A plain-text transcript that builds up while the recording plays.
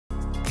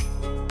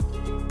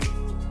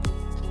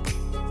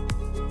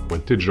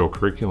With digital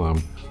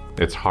curriculum,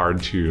 it's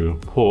hard to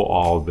pull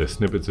all the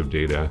snippets of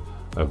data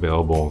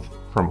available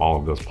from all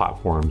of those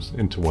platforms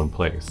into one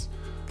place.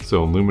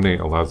 So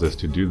Illuminate allows us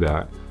to do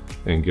that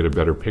and get a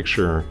better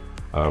picture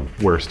of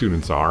where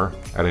students are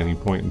at any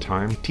point in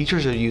time.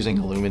 Teachers are using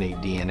Illuminate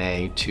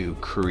DNA to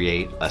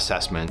create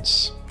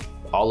assessments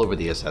all over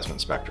the assessment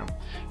spectrum,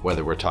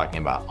 whether we're talking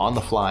about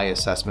on-the-fly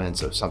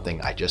assessments of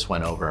something I just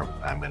went over,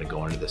 I'm going to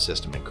go into the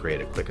system and create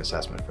a quick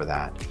assessment for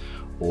that.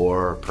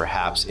 Or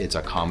perhaps it's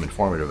a common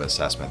formative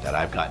assessment that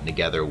I've gotten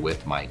together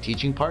with my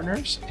teaching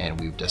partners and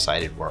we've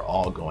decided we're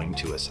all going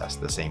to assess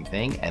the same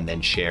thing and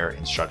then share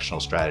instructional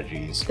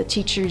strategies. The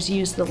teachers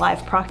use the live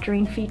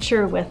proctoring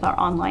feature with our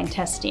online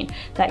testing.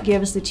 That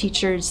gives the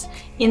teachers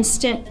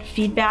instant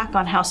feedback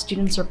on how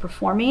students are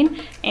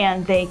performing,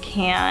 and they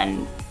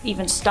can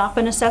even stop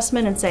an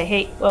assessment and say,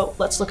 hey, well,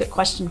 let's look at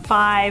question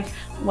 5,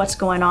 what's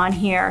going on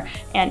here,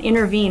 and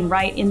intervene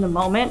right in the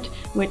moment,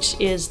 which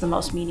is the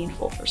most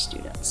meaningful for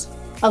students.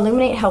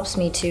 Illuminate helps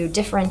me to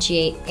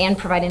differentiate and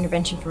provide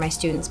intervention for my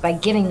students by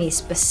giving me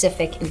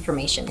specific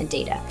information and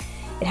data.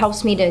 It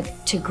helps me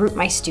to group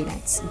my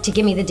students, to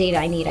give me the data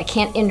I need. I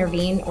can't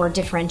intervene or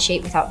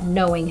differentiate without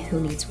knowing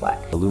who needs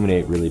what.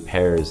 Illuminate really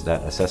pairs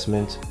that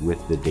assessment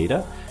with the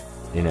data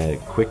in a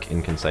quick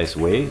and concise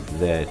way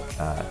that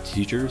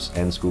teachers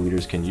and school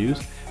leaders can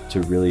use to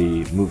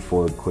really move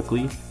forward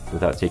quickly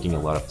without taking a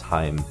lot of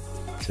time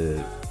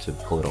to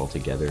pull it all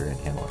together and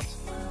analyze.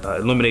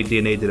 Illuminate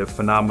DNA did a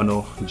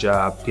phenomenal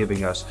job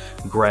giving us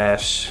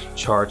graphs,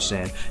 charts,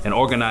 and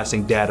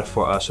organizing data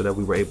for us so that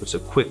we were able to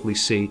quickly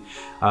see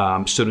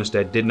students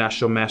that did not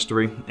show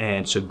mastery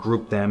and to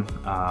group them.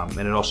 And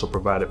it also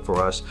provided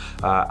for us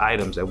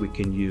items that we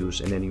can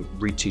use in any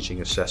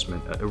reteaching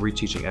assessment,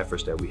 reteaching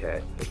efforts that we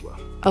had as well.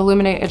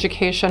 Illuminate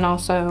Education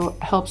also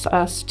helps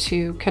us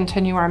to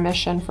continue our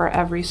mission for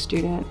every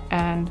student,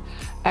 and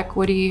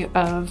equity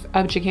of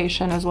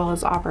education as well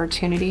as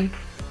opportunity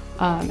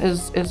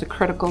is a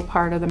critical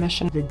part of the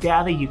mission. The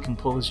data you can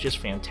pull is just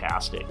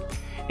fantastic.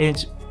 And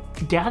it's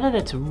data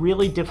that's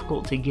really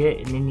difficult to get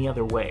in any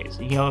other ways.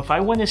 You know, if I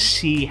want to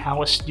see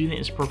how a student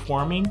is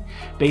performing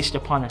based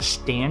upon a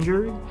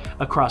standard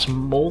across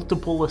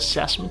multiple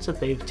assessments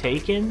that they've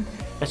taken,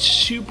 that's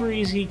super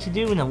easy to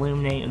do in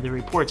Illuminate and the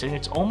reports. And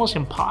it's almost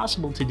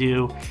impossible to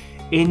do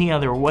any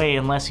other way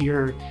unless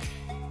you're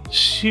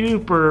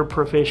super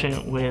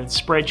proficient with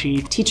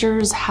spreadsheets.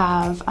 Teachers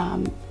have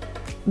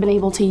been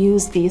able to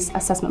use these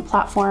assessment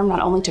platform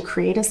not only to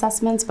create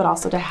assessments, but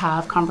also to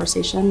have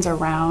conversations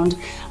around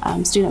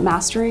student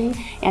mastery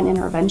and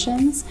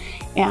interventions,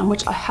 and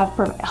which have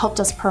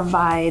helped us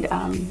provide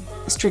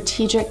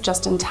strategic,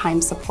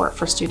 just-in-time support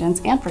for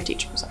students and for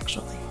teachers,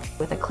 actually.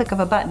 With a click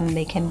of a button,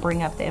 they can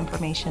bring up the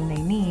information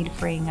they need,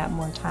 freeing up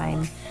more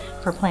time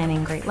for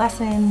planning great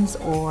lessons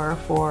or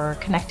for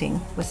connecting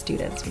with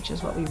students, which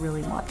is what we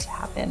really want to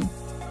happen.